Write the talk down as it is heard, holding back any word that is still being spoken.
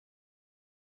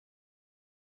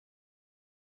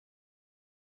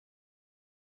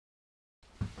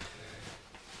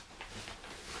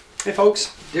Hey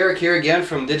folks, Derek here again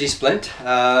from Digisplint.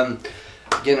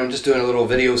 Again, I'm just doing a little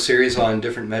video series on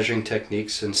different measuring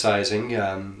techniques and sizing.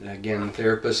 Again,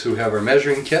 therapists who have our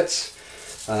measuring kits,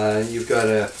 you've got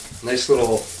a nice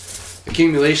little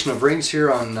accumulation of rings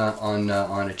here on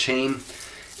a chain,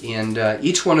 and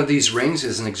each one of these rings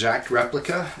is an exact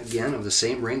replica, again, of the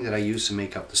same ring that I use to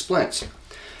make up the splints.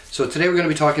 So today we're going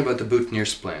to be talking about the boutonniere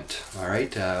splint. All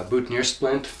right, boutonniere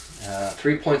splint,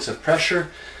 3 points of pressure.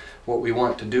 What we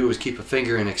want to do is keep a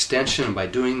finger in extension, and by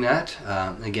doing that,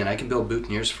 again, I can build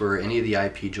boutonnieres for any of the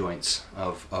IP joints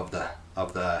of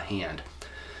the hand.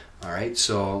 All right,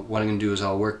 so what I'm going to do is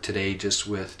I'll work today just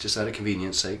out of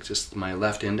convenience sake, just my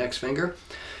left index finger.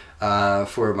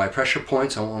 For my pressure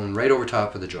points, I want one right over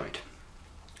top of the joint,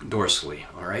 dorsally.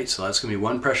 All right, so that's going to be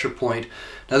one pressure point.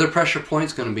 Another pressure point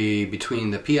is going to be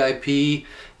between the PIP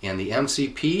and the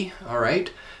MCP. All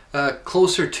right,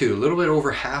 closer to, a little bit over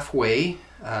halfway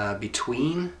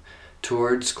between,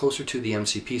 towards closer to the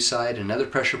MCP side. Another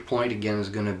pressure point again is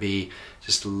going to be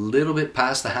just a little bit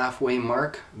past the halfway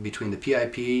mark between the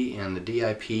PIP and the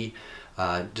DIP,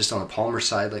 just on the palmar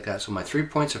side like that. So my 3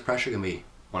 points of pressure are going to be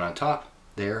one on top,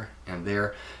 there, and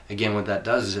there. Again, what that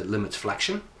does is it limits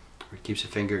flexion, or it keeps the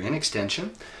finger in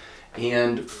extension.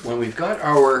 And when we've got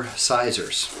our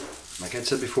sizers, like I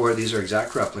said before, these are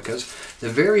exact replicas. The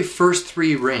very first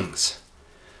 3 rings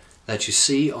that you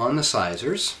see on the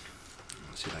sizers,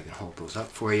 let's see if I can hold those up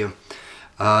for you,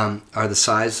 are the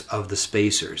size of the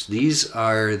spacers. These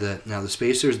are now the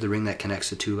spacer is the ring that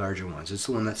connects the 2 larger ones. It's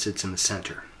the one that sits in the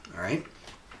center. All right.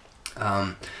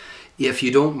 If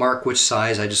you don't mark which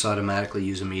size, I just automatically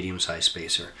use a medium-sized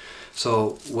spacer.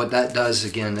 So what that does,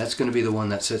 again, that's going to be the one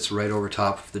that sits right over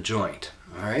top of the joint.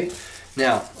 All right.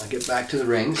 Now I'll get back to the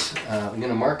rings. I'm going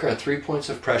to mark our 3 points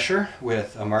of pressure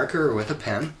with a marker or with a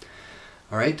pen.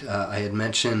 All right, I had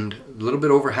mentioned a little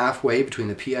bit over halfway between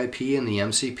the PIP and the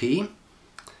MCP.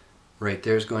 Right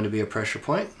there is going to be a pressure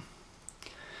point.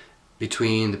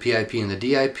 Between the PIP and the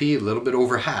DIP, a little bit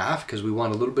over half, because we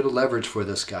want a little bit of leverage for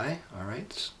this guy. All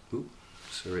right,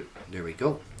 so there we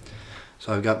go.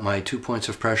 So I've got my 2 points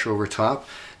of pressure over top.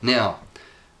 Now,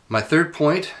 my third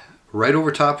point, right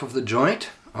over top of the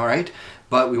joint. All right,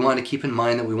 but we want to keep in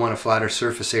mind that we want a flatter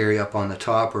surface area up on the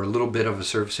top, or a little bit of a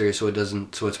surface area so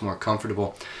it's more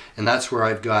comfortable. And that's where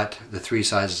I've got the 3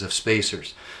 sizes of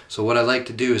spacers. So what I like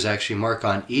to do is actually mark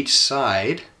on each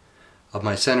side of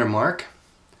my center mark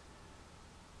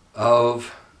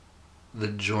of the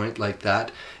joint like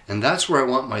that, and that's where I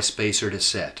want my spacer to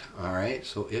sit. All right,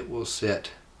 so it will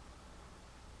sit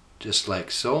just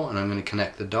like so, and I'm going to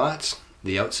connect the dots.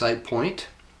 The outside point,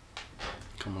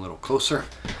 come a little closer,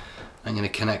 I'm going to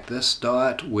connect this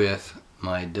dot with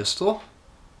my distal,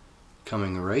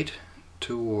 coming right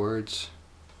towards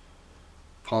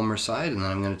palmar side, and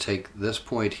then I'm going to take this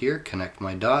point here, connect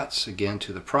my dots again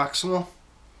to the proximal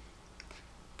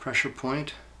pressure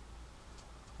point,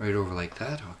 right over like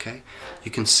that. Okay, you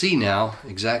can see now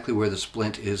exactly where the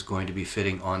splint is going to be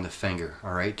fitting on the finger,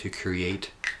 all right, to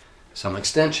create some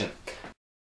extension.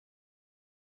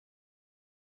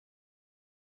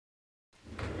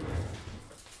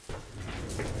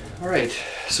 Alright,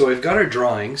 so we've got our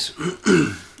drawings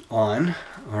on,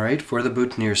 alright, for the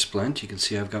boutonniere splint. You can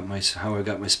see I've got how I've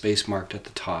got my space marked at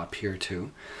the top here too.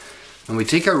 And we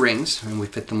take our rings and we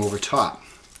fit them over top.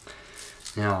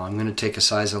 Now I'm going to take a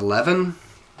size 11,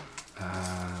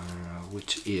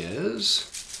 which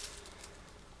is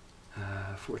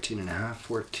 14 and a half,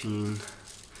 14.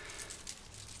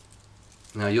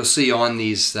 Now you'll see on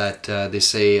these that they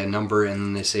say a number,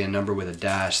 and they say a number with a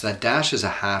dash. That dash is a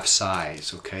half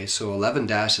size, okay? So 11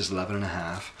 dash is 11 and a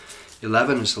half.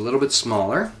 11 is a little bit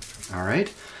smaller, all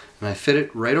right? And I fit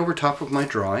it right over top of my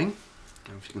drawing. I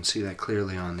don't know if you can see that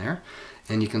clearly on there.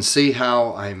 And you can see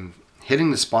how I'm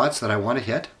hitting the spots that I want to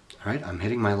hit, all right? I'm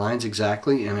hitting my lines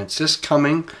exactly, and it's just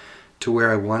coming to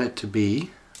where I want it to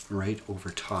be, right over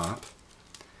top.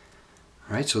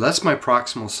 All right, so that's my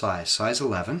proximal size, size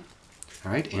 11.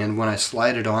 All right, and when I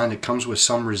slide it on, it comes with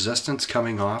some resistance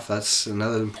coming off. That's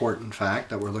another important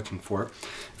fact that we're looking for.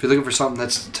 If you're looking for something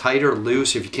that's tight or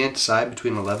loose, if you can't decide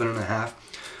between 11 and a half,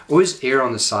 always err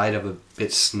on the side of a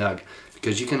bit snug,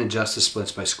 because you can adjust the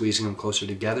splits by squeezing them closer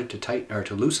together to tighten or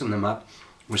to loosen them up,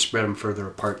 or spread them further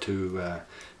apart to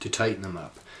tighten them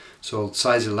up. So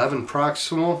size 11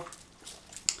 proximal,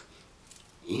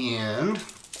 and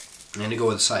I'm going to go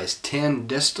with size 10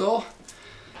 distal.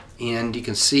 And you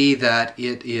can see that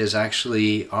it is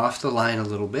actually off the line a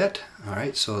little bit. All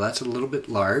right, so that's a little bit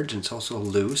large, and it's also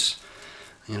loose.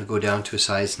 I'm going to go down to a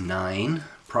size 9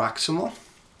 proximal,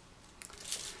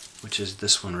 which is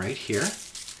this one right here.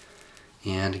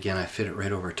 And again, I fit it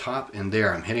right over top, and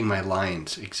there I'm hitting my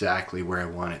lines exactly where I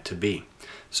want it to be.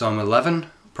 So I'm 11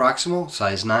 proximal,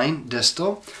 size 9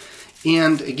 distal.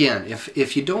 And again,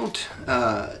 if you don't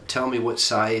tell me what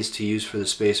size to use for the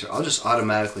spacer, I'll just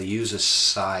automatically use a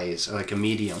size, like a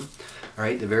medium. All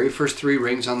right, the very first 3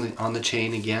 rings on the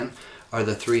chain again are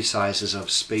the 3 sizes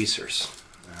of spacers.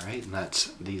 All right, and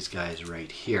that's these guys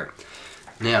right here.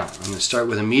 Now, I'm going to start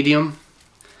with a medium,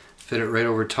 fit it right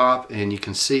over top, and you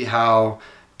can see how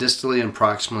distally and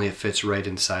proximally it fits right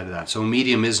inside of that. So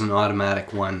medium is an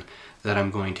automatic one that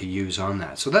I'm going to use on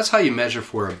that. So that's how you measure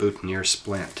for a boutonniere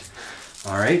splint.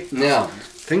 All right, now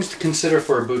things to consider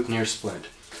for a boutonniere splint.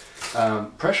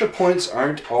 Pressure points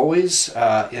aren't always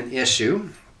an issue.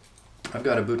 I've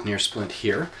got a boutonniere splint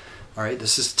here. All right,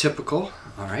 this is typical.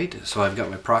 All right, so I've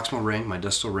got my proximal ring, my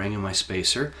distal ring, and my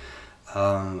spacer.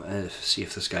 Let's see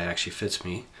if this guy actually fits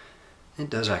me. It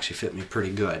does actually fit me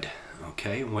pretty good.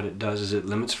 Okay, and what it does is it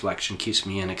limits flexion, keeps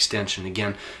me in extension.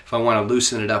 Again, if I want to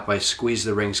loosen it up, I squeeze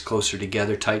the rings closer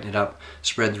together, tighten it up,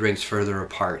 spread the rings further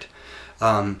apart.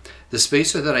 The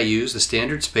spacer that I use, the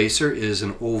standard spacer, is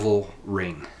an oval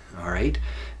ring. All right.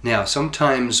 Now,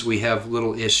 sometimes we have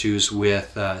little issues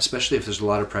with, especially if there's a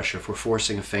lot of pressure, if we're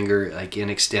forcing a finger like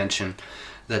in extension,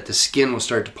 that the skin will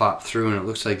start to pop through and it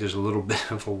looks like there's a little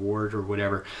bit of a wart or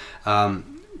whatever.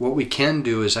 What we can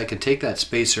do is I can take that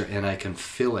spacer and I can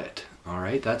fill it. All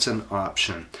right, that's an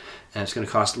option, and it's going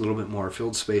to cost a little bit more.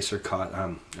 Filled spacer cost,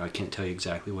 I can't tell you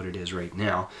exactly what it is right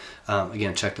now.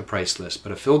 Again, check the price list.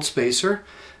 But a filled spacer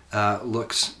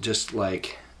looks just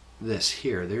like this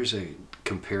here. There's a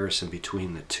comparison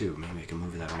between the two. Maybe I can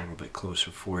move that a little bit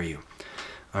closer for you.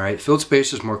 All right, filled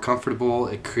spacer is more comfortable.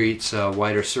 It creates a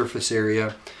wider surface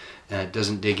area. It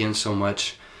doesn't dig in so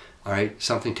much. All right,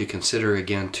 something to consider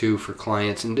again too for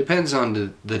clients, and depends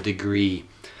on the degree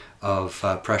of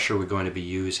pressure we're going to be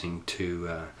using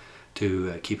to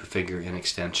keep a finger in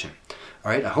extension.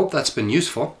 All right, I hope that's been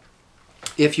useful.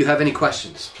 If you have any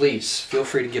questions, please feel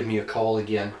free to give me a call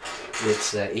again.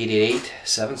 It's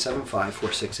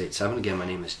 888-775-4687. Again, my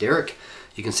name is Derek.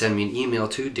 You can send me an email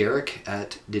to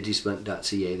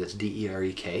derek@digisplint.ca. That's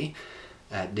DEREK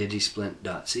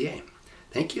 @digisplint.ca.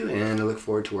 Thank you, and I look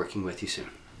forward to working with you soon.